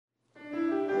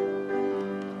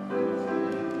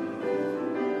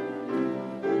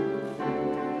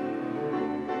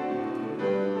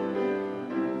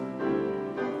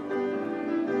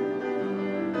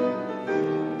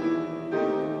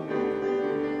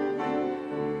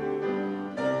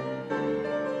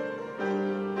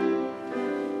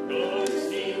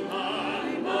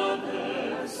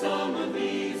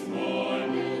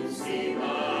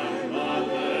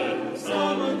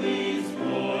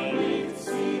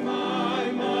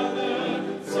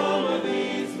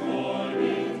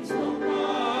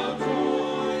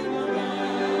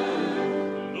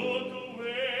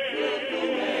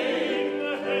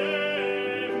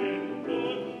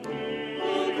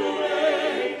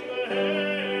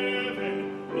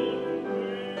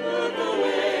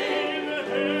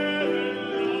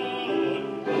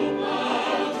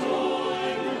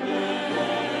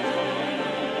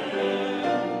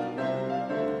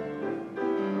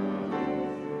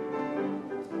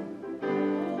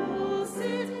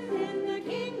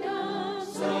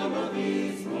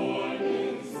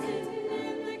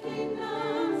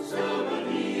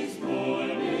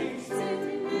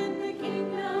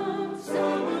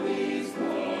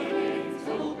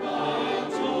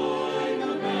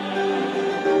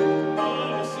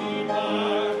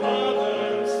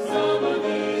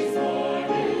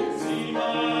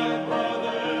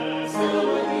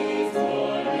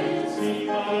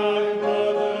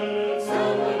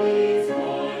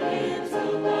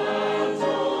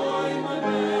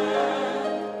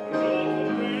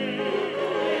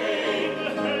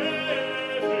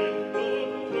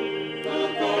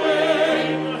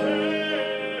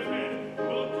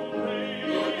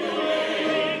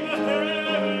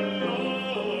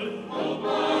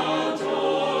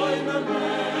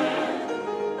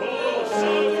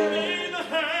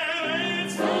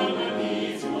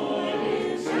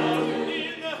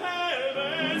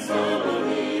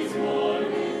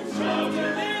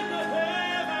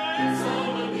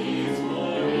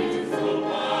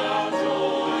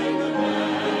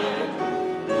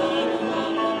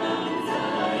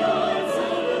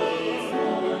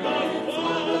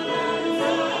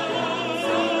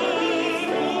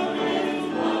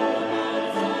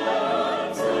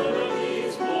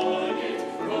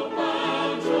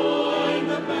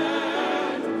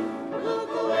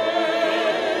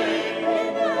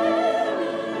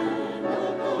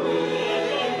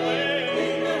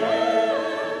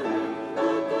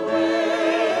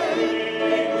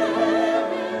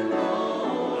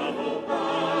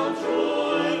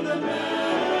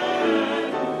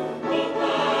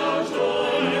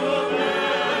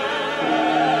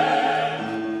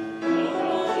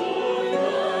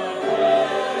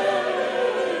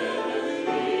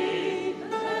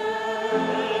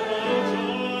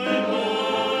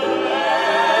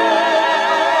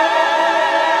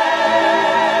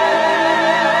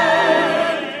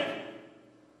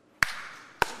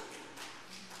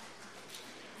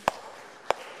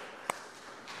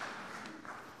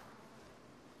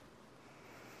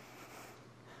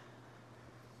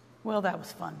Well, that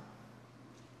was fun.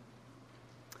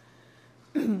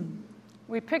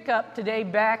 We pick up today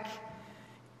back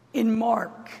in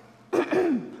Mark.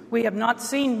 We have not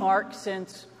seen Mark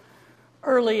since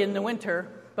early in the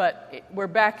winter, but we're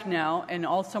back now, and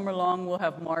all summer long we'll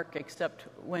have Mark, except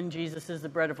when Jesus is the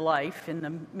bread of life in the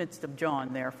midst of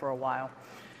John there for a while.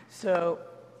 So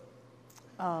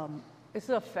this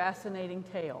is a fascinating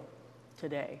tale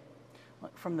today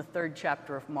from the 3rd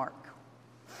chapter of Mark.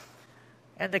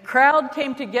 And the crowd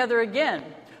came together again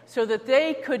so that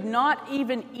they could not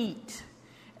even eat.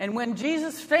 And when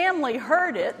Jesus' family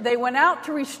heard it, they went out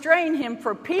to restrain him,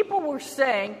 for people were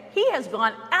saying, "He has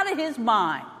gone out of his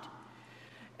mind."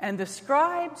 And the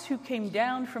scribes who came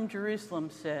down from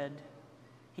Jerusalem said,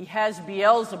 "He has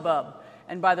Beelzebub,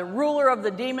 and by the ruler of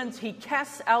the demons he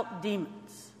casts out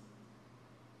demons."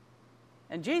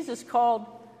 And Jesus called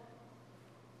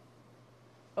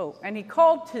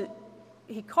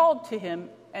to him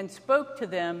and spoke to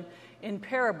them in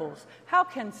parables. "How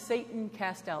can Satan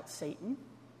cast out Satan?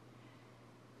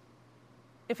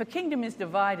 If a kingdom is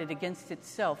divided against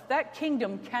itself, that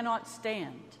kingdom cannot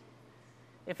stand.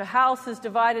 If a house is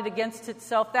divided against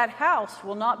itself, that house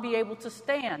will not be able to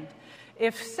stand.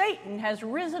 If Satan has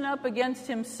risen up against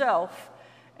himself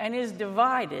and is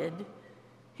divided,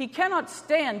 he cannot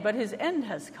stand, but his end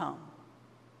has come.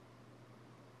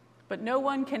 But no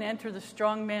one can enter the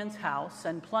strong man's house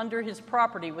and plunder his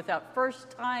property without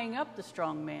first tying up the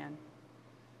strong man.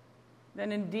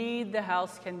 Then indeed the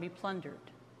house can be plundered.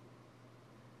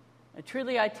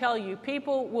 Truly I tell you,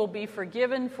 people will be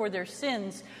forgiven for their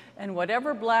sins and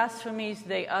whatever blasphemies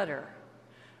they utter.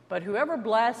 But whoever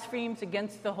blasphemes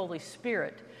against the Holy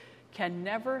Spirit can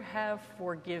never have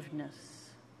forgiveness,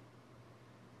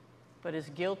 but is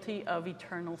guilty of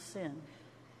eternal sin.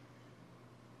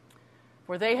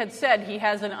 For they had said, 'He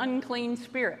has an unclean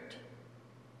spirit.'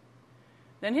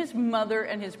 Then his mother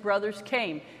and his brothers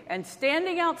came, and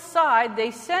standing outside,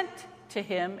 they sent to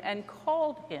him and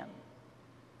called him.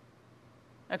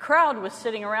 A crowd was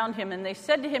sitting around him, and they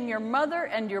said to him, 'Your mother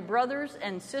and your brothers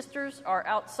and sisters are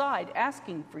outside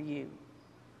asking for you.'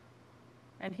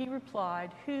 And he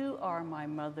replied, 'Who are my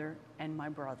mother and my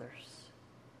brothers?'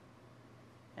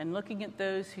 And looking at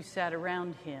those who sat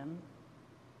around him,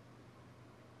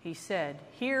 he said,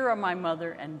 'Here are my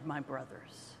mother and my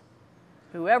brothers.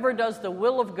 Whoever does the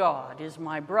will of God is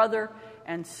my brother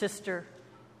and sister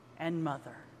and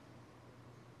mother.'"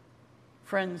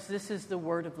 Friends, this is the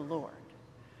word of the Lord.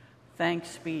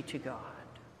 Thanks be to God.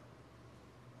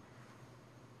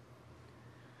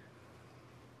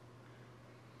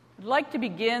 I'd like to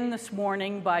begin this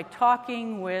morning by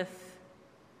talking with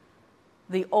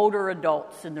the older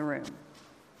adults in the room. I'm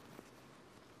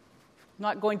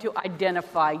not going to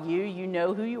identify you. You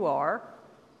know who you are.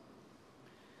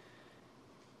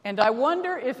 And I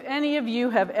wonder if any of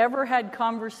you have ever had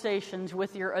conversations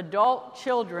with your adult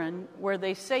children where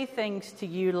they say things to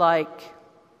you like,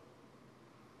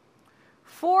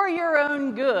 "For your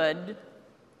own good,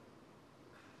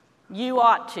 you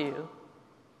ought to, ...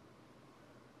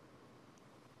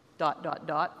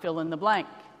 fill in the blank.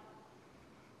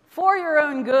 For your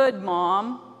own good,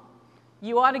 Mom,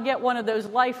 you ought to get one of those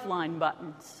Lifeline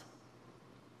buttons.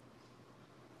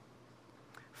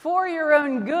 For your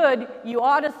own good, you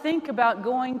ought to think about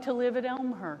going to live at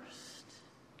Elmhurst."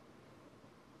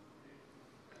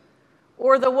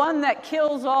 Or the one that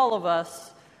kills all of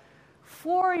us,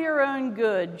 "For your own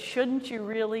good, shouldn't you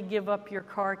really give up your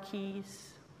car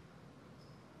keys?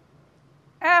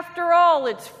 After all,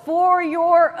 it's for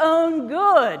your own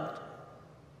good."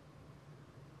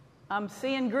 I'm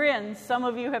seeing grins. Some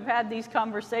of you have had these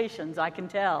conversations, I can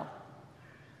tell.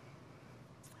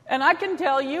 And I can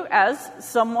tell you, as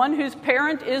someone whose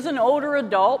parent is an older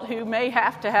adult who may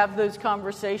have to have those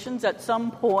conversations at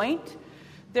some point,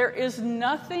 there is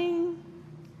nothing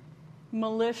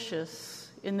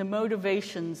malicious in the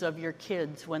motivations of your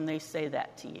kids when they say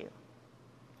that to you.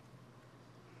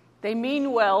 They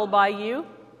mean well by you.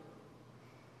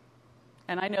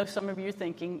 And I know some of you are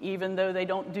thinking, even though they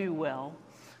don't do well,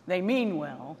 they mean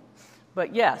well.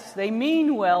 But yes, they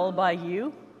mean well by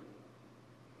you.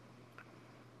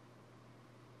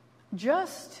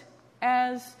 Just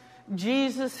as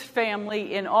Jesus'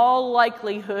 family, in all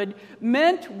likelihood,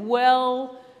 meant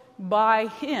well by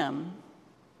him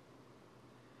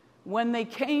when they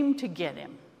came to get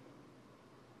him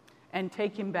and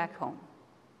take him back home.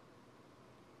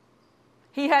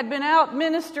 He had been out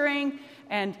ministering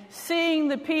and seeing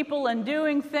the people and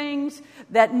doing things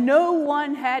that no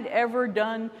one had ever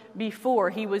done before.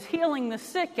 He was healing the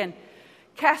sick and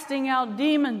casting out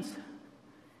demons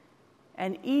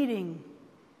and eating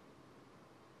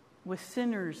with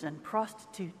sinners and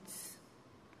prostitutes.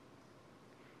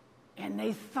 And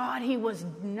they thought he was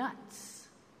nuts.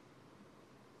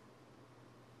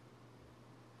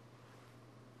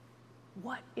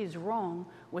 What is wrong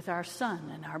with our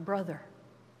son and our brother?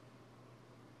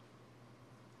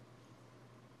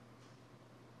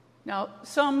 Now,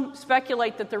 some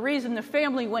speculate that the reason the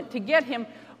family went to get him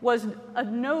was a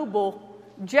noble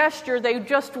gesture. They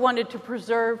just wanted to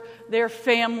preserve their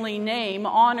family name.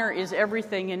 Honor is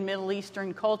everything in Middle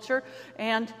Eastern culture.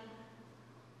 And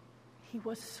he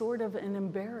was sort of an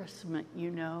embarrassment, you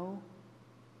know.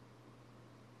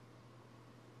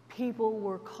 People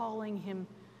were calling him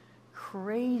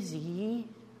crazy.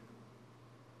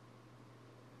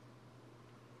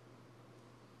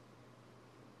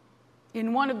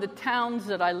 In one of the towns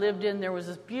that I lived in, there was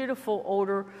this beautiful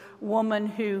older woman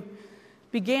who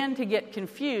began to get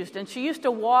confused. And she used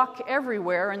to walk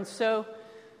everywhere, and so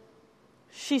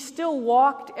she still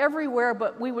walked everywhere,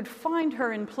 but we would find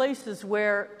her in places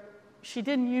where she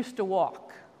didn't used to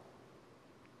walk.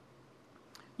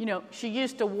 You know, she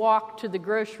used to walk to the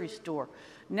grocery store.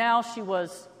 Now she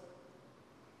was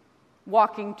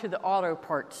walking to the auto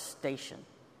parts station.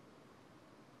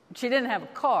 She didn't have a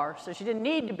car, so she didn't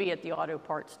need to be at the auto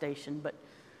parts station, but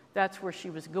that's where she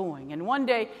was going. And one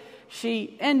day,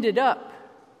 she ended up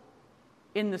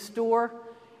in the store,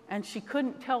 and she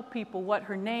couldn't tell people what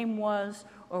her name was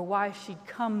or why she'd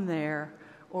come there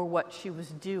or what she was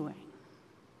doing.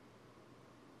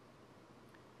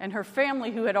 And her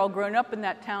family, who had all grown up in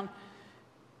that town,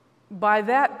 by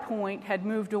that point had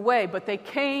moved away, but they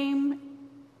came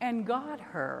and got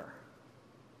her.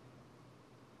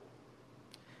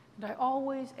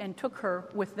 And took her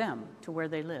with them to where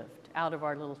they lived, out of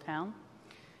our little town.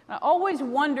 I always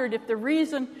wondered if the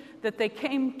reason that they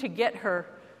came to get her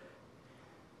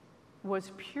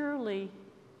was purely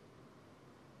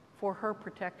for her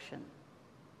protection.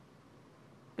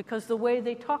 Because the way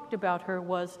they talked about her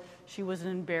was she was an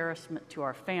embarrassment to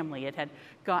our family. It had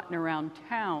gotten around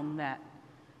town that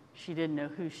she didn't know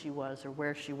who she was or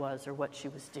where she was or what she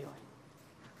was doing.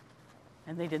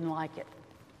 And they didn't like it.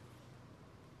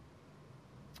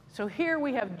 So here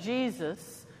we have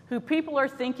Jesus, who people are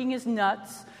thinking is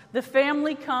nuts. The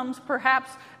family comes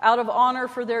perhaps out of honor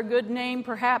for their good name,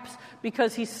 perhaps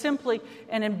because he's simply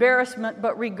an embarrassment.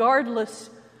 But regardless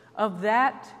of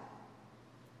that,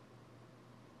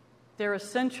 they're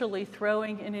essentially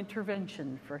throwing an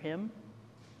intervention for him.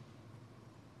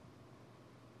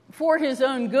 For his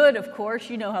own good, of course.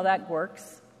 You know how that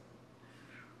works.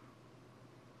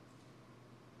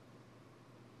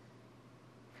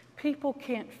 People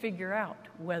can't figure out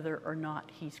whether or not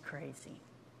he's crazy.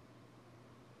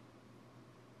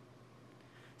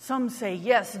 Some say,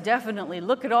 yes, definitely,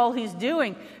 look at all he's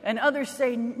doing. And others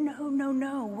say,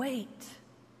 no, wait.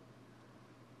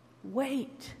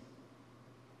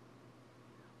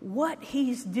 What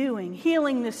he's doing,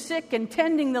 healing the sick and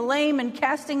tending the lame and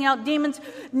casting out demons,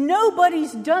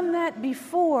 nobody's done that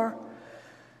before.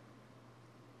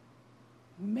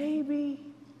 Maybe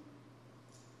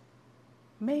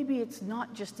it's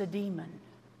not just a demon.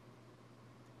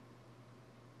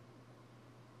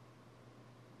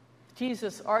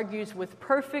 Jesus argues with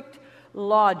perfect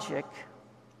logic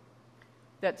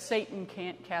that Satan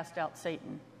can't cast out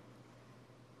Satan.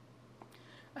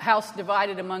 A house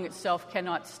divided among itself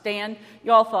cannot stand.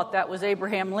 Y'all thought that was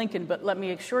Abraham Lincoln, but let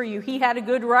me assure you, he had a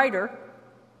good writer.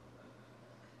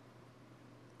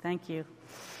 Thank you.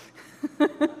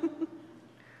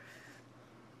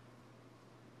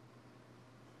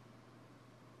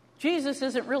 Jesus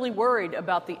isn't really worried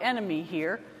about the enemy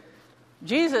here.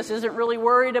 Jesus isn't really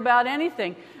worried about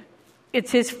anything.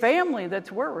 It's his family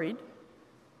that's worried.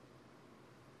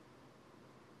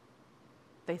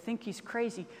 They think he's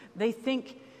crazy. They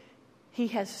think he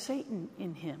has Satan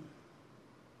in him.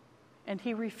 And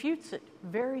he refutes it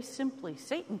very simply.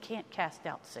 Satan can't cast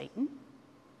out Satan.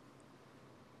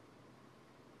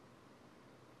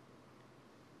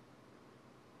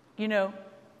 You know,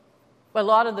 a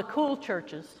lot of the cool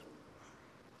churches,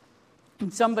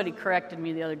 and somebody corrected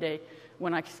me the other day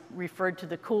when I referred to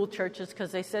the cool churches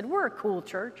because they said, we're a cool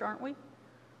church, aren't we?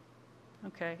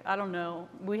 Okay, I don't know.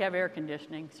 We have air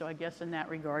conditioning, so I guess in that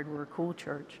regard, we're a cool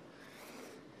church.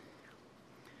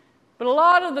 But a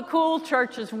lot of the cool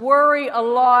churches worry a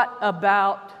lot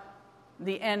about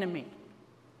the enemy.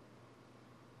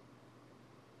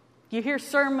 You hear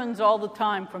sermons all the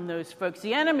time from those folks.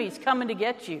 The enemy's coming to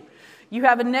get you. You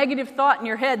have a negative thought in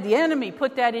your head. The enemy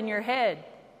put that in your head.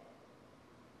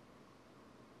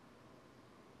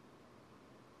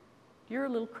 You're a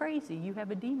little crazy. You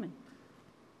have a demon.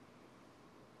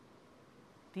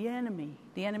 The enemy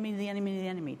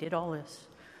did all this.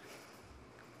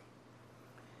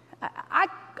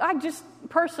 I just,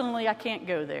 personally, I can't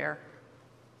go there.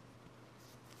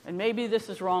 And maybe this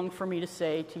is wrong for me to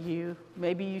say to you.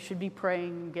 Maybe you should be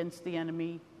praying against the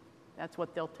enemy. That's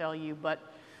what they'll tell you. But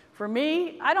for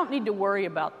me, I don't need to worry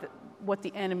about what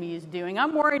the enemy is doing.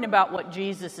 I'm worrying about what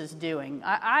Jesus is doing.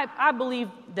 I believe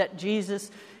that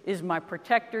Jesus is my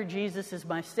protector. Jesus is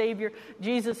my Savior.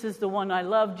 Jesus is the one I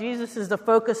love. Jesus is the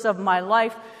focus of my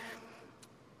life.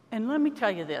 And let me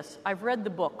tell you this. I've read the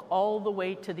book all the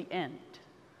way to the end.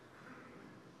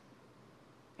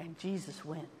 And Jesus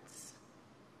wins.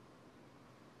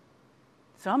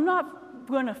 So I'm not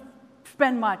going to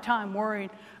spend my time worrying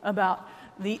about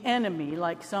the enemy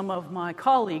like some of my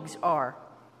colleagues are.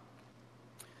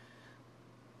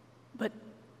 But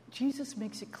Jesus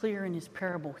makes it clear in his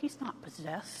parable, he's not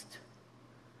possessed.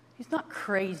 He's not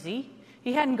crazy.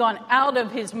 He hadn't gone out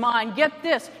of his mind. Get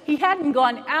this, he hadn't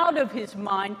gone out of his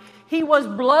mind. He was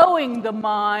blowing the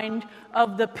mind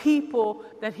of the people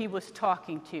that he was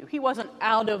talking to. He wasn't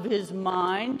out of his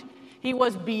mind. He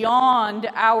was beyond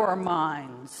our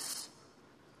minds.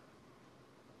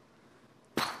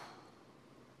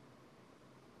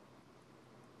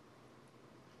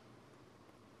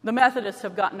 The Methodists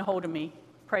have gotten a hold of me.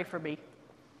 Pray for me.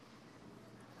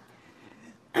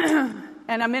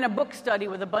 And I'm in a book study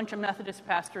with a bunch of Methodist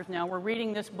pastors now. We're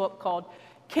reading this book called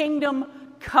Kingdom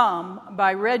Come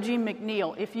by Reggie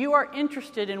McNeil. If you are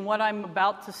interested in what I'm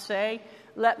about to say,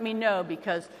 let me know,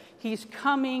 because he's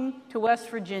coming to West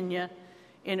Virginia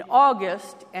in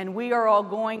August, and we are all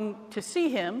going to see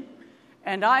him.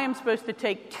 And I am supposed to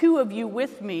take 2 of you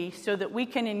with me so that we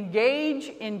can engage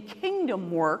in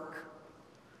kingdom work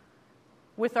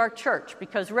with our church.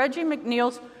 Because Reggie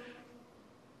McNeil's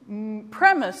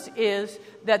premise is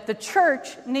that the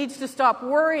church needs to stop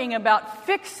worrying about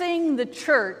fixing the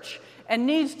church and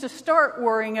needs to start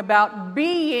worrying about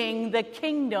being the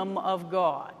kingdom of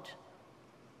God.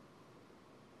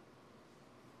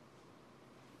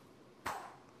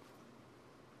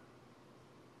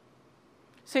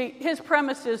 See, his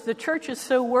premise is the church is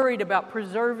so worried about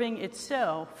preserving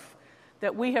itself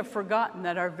that we have forgotten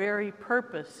that our very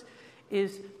purpose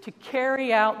is to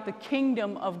carry out the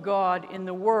kingdom of God in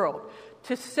the world.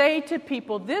 To say to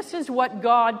people, this is what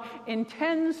God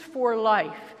intends for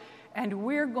life, and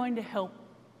we're going to help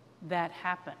that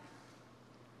happen.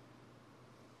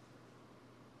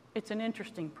 It's an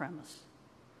interesting premise.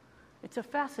 It's a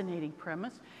fascinating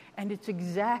premise, and it's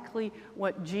exactly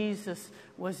what Jesus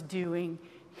was doing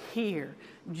here.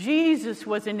 Jesus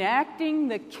was enacting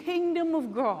the kingdom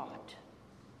of God.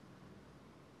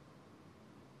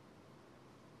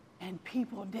 And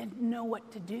people didn't know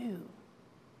what to do,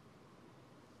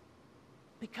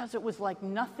 because it was like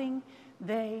nothing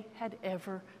they had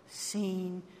ever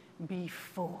seen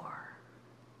before.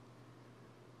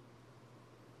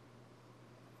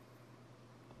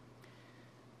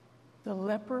 The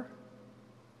leper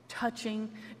touching,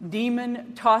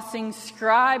 demon tossing,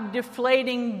 scribe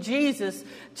deflating Jesus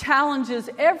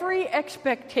challenges every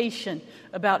expectation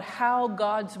about how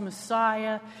God's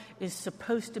Messiah is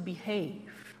supposed to behave.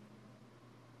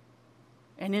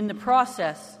 And in the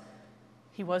process,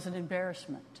 he was an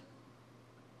embarrassment,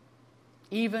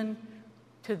 even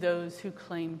to those who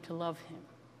claimed to love him.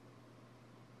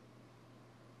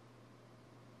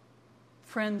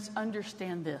 Friends,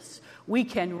 understand this. We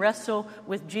can wrestle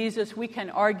with Jesus. We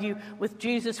can argue with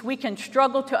Jesus. We can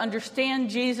struggle to understand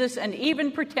Jesus and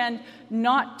even pretend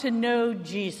not to know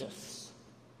Jesus.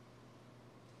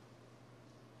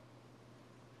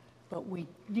 But we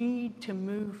need to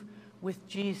move with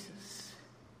Jesus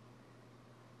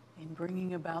in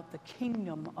bringing about the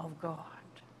kingdom of God.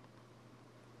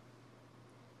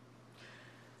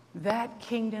 That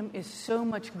kingdom is so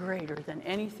much greater than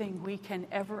anything we can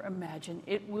ever imagine.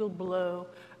 It will blow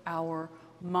our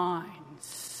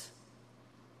minds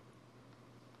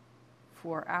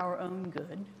for our own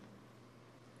good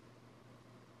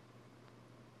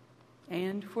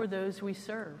and for those we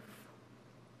serve.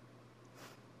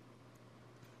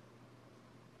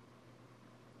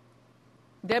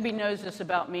 Debbie knows this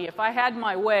about me. If I had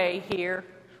my way here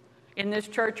in this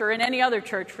church, or in any other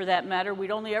church for that matter,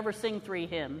 we'd only ever sing 3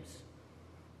 hymns.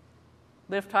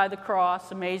 Lift High the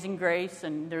Cross, Amazing Grace,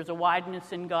 and There's a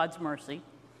Wideness in God's Mercy.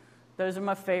 Those are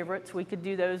my favorites. We could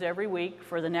do those every week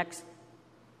for the next,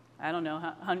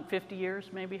 150 years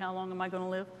maybe. How long am I going to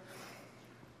live?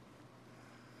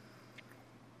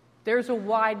 There's a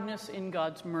Wideness in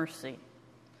God's Mercy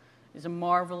is a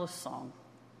marvelous song.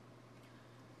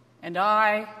 And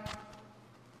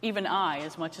even I,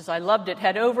 as much as I loved it,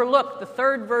 had overlooked the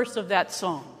 3rd verse of that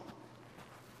song,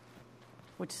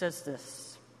 which says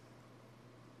this: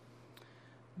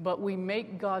 but we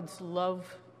make God's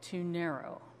love too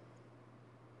narrow.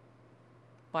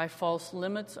 by false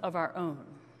limits of our own.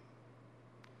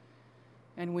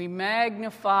 And we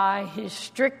magnify his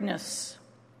strictness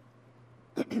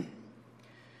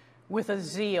with a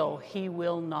zeal he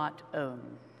will not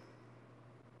own.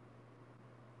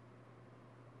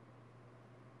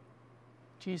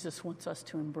 Jesus wants us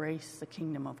to embrace the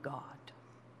kingdom of God.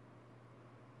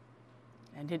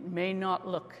 And it may not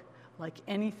look like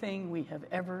anything we have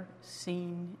ever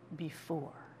seen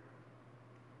before,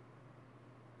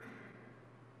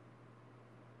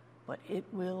 but it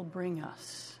will bring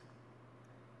us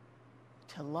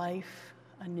to life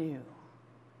anew.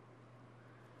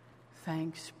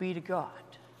 Thanks be to God.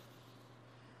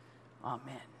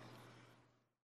 Amen.